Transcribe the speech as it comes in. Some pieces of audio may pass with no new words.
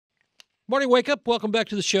Morning, wake up. Welcome back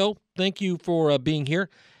to the show. Thank you for being here.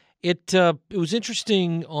 It was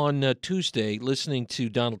interesting on Tuesday listening to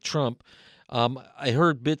Donald Trump. I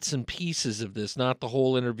heard bits and pieces of this, not the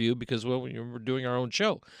whole interview because, well, we were doing our own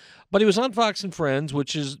show. But he was on Fox and Friends,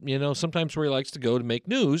 which is, sometimes where he likes to go to make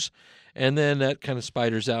news. And then that kind of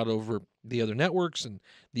spiders out over the other networks and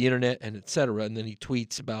the internet and et cetera. And then he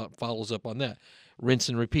tweets follows up on that. Rinse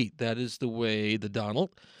and repeat. That is the way the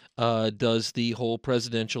Donald does the whole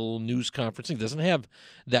presidential news conferencing. Doesn't have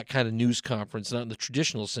that kind of news conference, not in the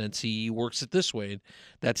traditional sense. He works it this way.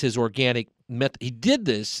 That's his organic method. He did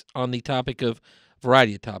this on the topic of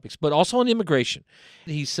variety of topics, but also on immigration.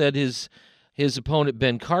 He said his opponent,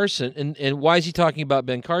 Ben Carson, and why is he talking about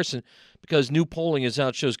Ben Carson? Because new polling is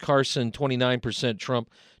out, shows Carson 29%,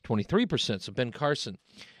 Trump 23%. So Ben Carson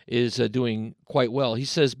is doing quite well. He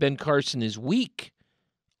says Ben Carson is weak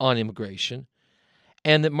on immigration,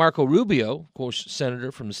 and that Marco Rubio, of course,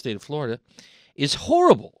 senator from the state of Florida, is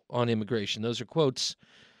horrible on immigration. Those are quotes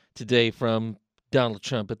today from Donald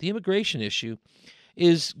Trump. But the immigration issue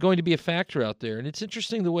is going to be a factor out there. And it's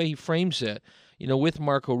interesting the way he frames that, with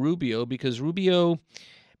Marco Rubio, because Rubio,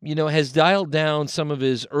 has dialed down some of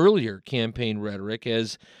his earlier campaign rhetoric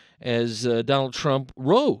as Donald Trump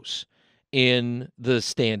rose in the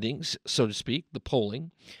standings, so to speak, the polling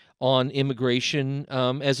on immigration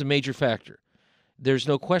as a major factor. There's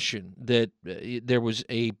no question that there was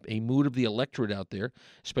a mood of the electorate out there,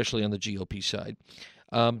 especially on the GOP side,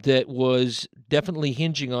 that was definitely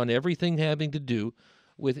hinging on everything having to do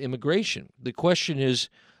with immigration. The question is,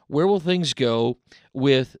 where will things go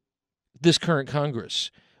with this current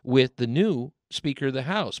Congress, with the new Speaker of the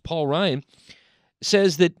House? Paul Ryan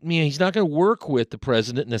says that he's not going to work with the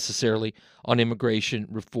president necessarily on immigration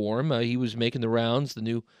reform. He was making the rounds, the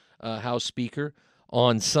new House Speaker,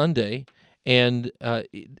 on Sunday. And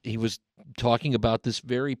he was talking about this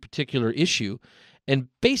very particular issue and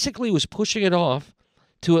basically was pushing it off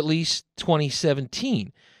to at least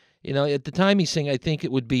 2017. At the time he's saying, I think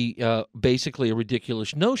it would be basically a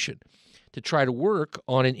ridiculous notion to try to work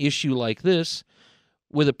on an issue like this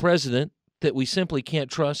with a president that we simply can't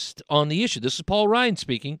trust on the issue. This is Paul Ryan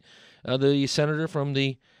speaking, the senator from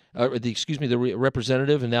the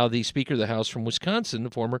representative and now the Speaker of the House from Wisconsin, the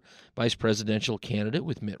former vice presidential candidate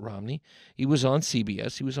with Mitt Romney. He was on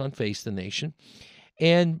CBS. He was on Face the Nation.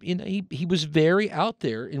 And he was very out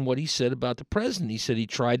there in what he said about the president. He said he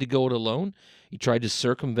tried to go it alone. He tried to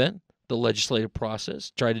circumvent the legislative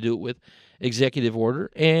process, tried to do it with executive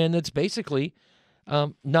order, and it's basically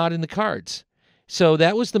not in the cards. So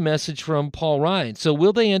that was the message from Paul Ryan. So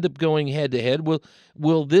will they end up going head-to-head?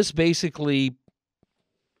 Will this basically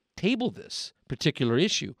table this particular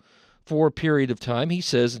issue for a period of time, he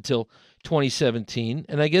says, until 2017.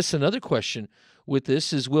 And I guess another question with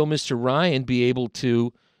this is, will Mr. Ryan be able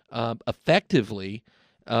to effectively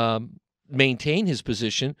maintain his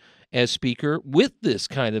position as Speaker with this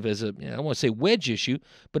kind of as I don't want to say wedge issue,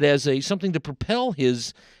 but as something to propel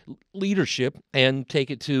his leadership and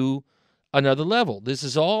take it to another level? This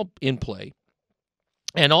is all in play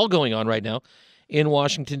and all going on right now in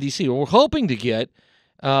Washington, D.C. We're hoping to get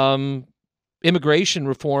immigration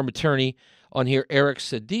reform attorney on here, Eric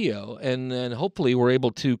Cedillo, and then hopefully we're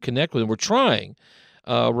able to connect with him. We're trying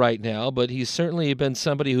right now, but he's certainly been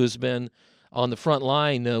somebody who's been on the front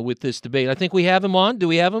line with this debate. I think we have him on. Do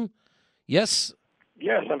we have him? Yes?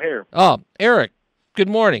 Yes, I'm here. Oh, Eric, good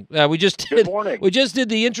morning. Good morning. We just did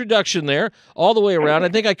the introduction there all the way around. I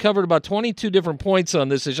think I covered about 22 different points on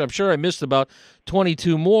this issue. I'm sure I missed about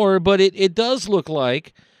 22 more, but it does look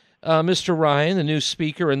like Mr. Ryan, the new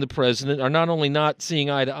Speaker, and the President are not only not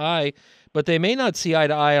seeing eye to eye, but they may not see eye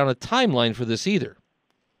to eye on a timeline for this either.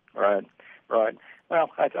 Right.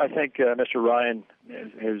 Well, I think Mr. Ryan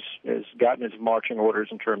has gotten his marching orders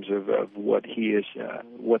in terms of what he is,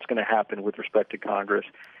 what's going to happen with respect to Congress.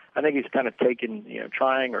 I think he's kind of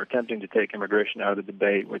trying or attempting to take immigration out of the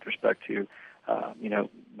debate with respect to,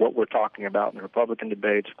 what we're talking about in the Republican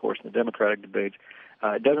debates, of course, in the Democratic debates.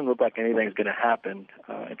 It doesn't look like anything's going to happen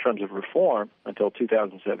in terms of reform until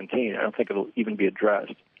 2017. I don't think it'll even be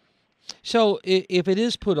addressed. So if it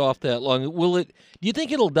is put off that long, do you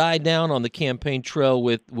think it'll die down on the campaign trail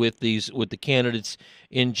with the candidates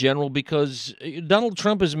in general? Because Donald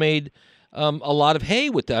Trump has made a lot of hay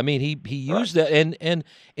with that. I mean, he used that, and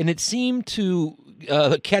it seemed to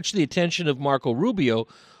catch the attention of Marco Rubio,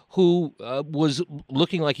 who was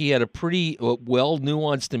looking like he had a pretty well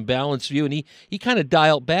nuanced and balanced view, and he kind of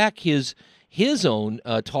dialed back his own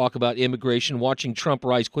talk about immigration, watching Trump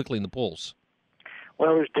rise quickly in the polls.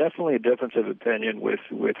 Well, there's definitely a difference of opinion with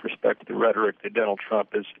respect to the rhetoric that Donald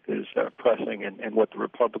Trump is pressing and what the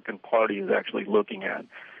Republican Party is actually looking at.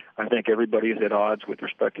 I think everybody is at odds with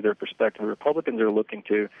respect to their perspective. The Republicans are looking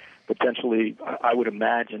to potentially, I would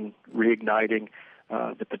imagine, reigniting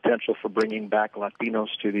the potential for bringing back Latinos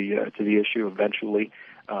to the issue eventually.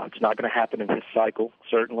 It's not going to happen in this cycle,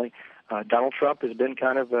 certainly. Donald Trump has been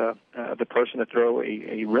kind of the person to throw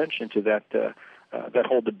a wrench into that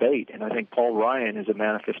whole debate, and I think Paul Ryan is a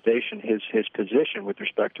manifestation. His position with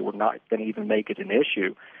respect to we're not going to even make it an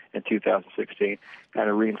issue in 2016 kind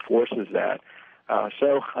of reinforces that.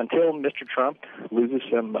 So until Mr. Trump loses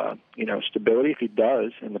some stability, if he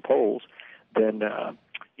does in the polls, then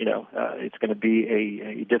it's going to be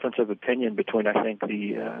a difference of opinion between, I think,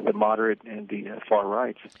 the moderate and the far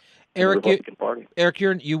rights. Eric, the Republican Party. Eric,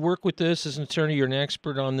 you work with this as an attorney. You're an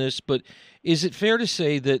expert on this, but is it fair to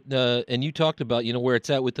say that? And you talked about where it's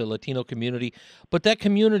at with the Latino community, but that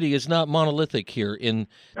community is not monolithic here in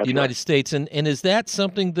the United States, and is that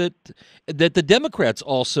something that the Democrats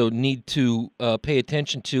also need to pay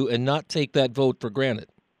attention to and not take that vote for granted?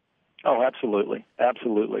 Oh, absolutely,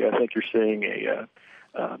 absolutely. I think you're seeing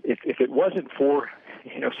if it wasn't for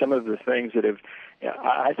some of the things that have.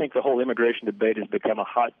 I think the whole immigration debate has become a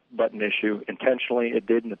hot button issue intentionally. It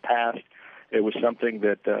did in the past. It was something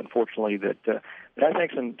that, unfortunately, that I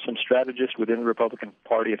think some strategists within the Republican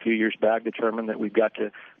Party a few years back determined that we've got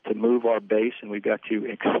to move our base and we've got to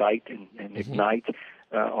excite and ignite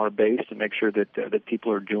our base to make sure that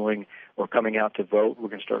people are doing or coming out to vote. We're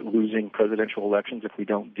going to start losing presidential elections if we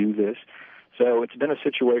don't do this. So it's been a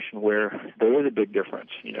situation where there is a big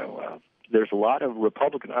difference. There's a lot of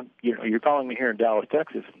Republican. You're calling me here in Dallas,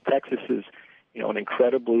 Texas. Texas is, an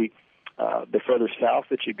incredibly the further south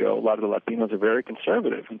that you go, a lot of the Latinos are very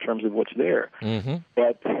conservative in terms of what's there. Mm-hmm.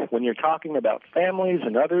 But when you're talking about families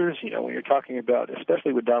and others, when you're talking about,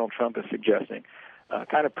 especially what Donald Trump is suggesting,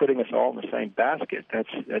 kind of putting us all in the same basket,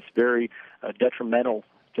 that's very detrimental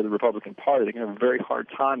to the Republican Party. They're going to have a very hard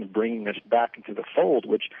time in bringing us back into the fold,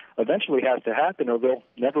 which eventually has to happen or they'll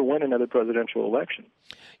never win another presidential election.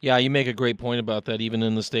 Yeah, you make a great point about that. Even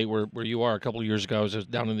in the state where you are, a couple of years ago, I was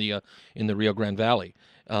down in the Rio Grande Valley,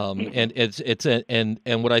 and it's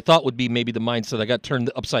what I thought would be maybe the mindset I got turned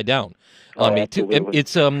upside down on me too.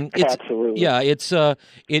 It's absolutely. Yeah,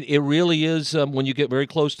 it really is when you get very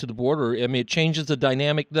close to the border. I mean, it changes the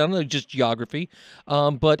dynamic, not only just geography,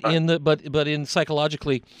 but in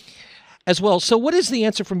psychologically as well. So what is the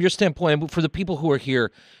answer from your standpoint for the people who are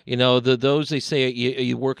here? Those they say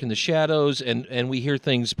you work in the shadows, and we hear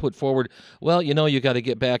things put forward. Well, you got to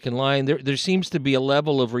get back in line. There seems to be a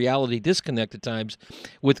level of reality disconnect at times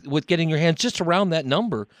with getting your hands just around that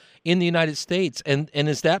number in the United States. And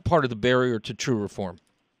is that part of the barrier to true reform?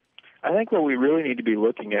 I think what we really need to be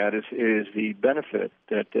looking at is the benefit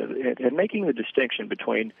that and making the distinction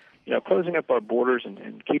between closing up our borders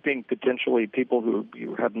and keeping potentially people who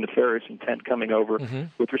have nefarious intent coming over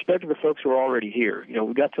with respect to the folks who are already here.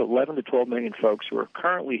 We've got to 11 to 12 million folks who are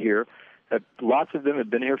currently here. Lots of them have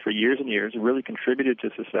been here for years and years and really contributed to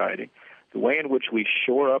society. The way in which we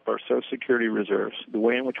shore up our Social Security reserves, the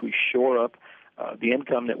way in which we shore up the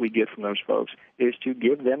income that we get from those folks is to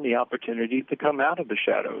give them the opportunity to come out of the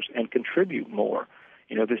shadows and contribute more.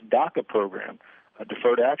 This DACA program,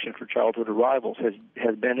 Deferred Action for Childhood Arrivals,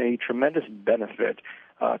 has been a tremendous benefit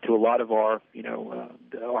to a lot of our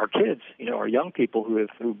kids, our young people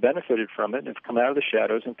who benefited from it and have come out of the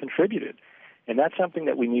shadows and contributed. And that's something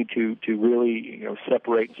that we need to really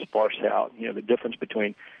separate and sparse out. The difference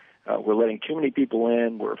between we're letting too many people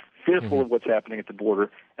in, we're fearful of what's happening at the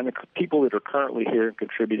border, and the people that are currently here and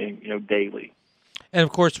contributing, daily. And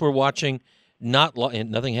of course, we're watching.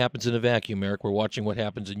 And nothing happens in a vacuum, Eric. We're watching what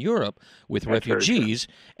happens in Europe with refugees,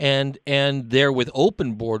 and they're with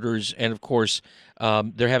open borders, and of course,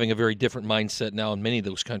 they're having a very different mindset now in many of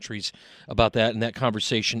those countries about that, and that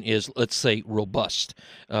conversation is, let's say, robust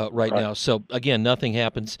right now. So again, nothing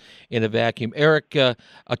happens in a vacuum. Eric,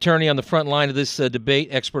 attorney on the front line of this debate,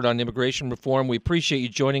 expert on immigration reform, we appreciate you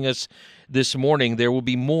joining us this morning. There will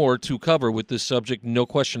be more to cover with this subject, no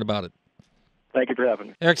question about it. Thank you for having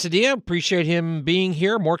me. Eric Cedillo, appreciate him being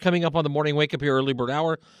here. More coming up on the Morning Wake Up here, Early Bird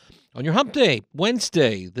Hour on your Hump Day,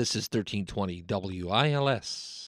 Wednesday. This is 1320 WILS.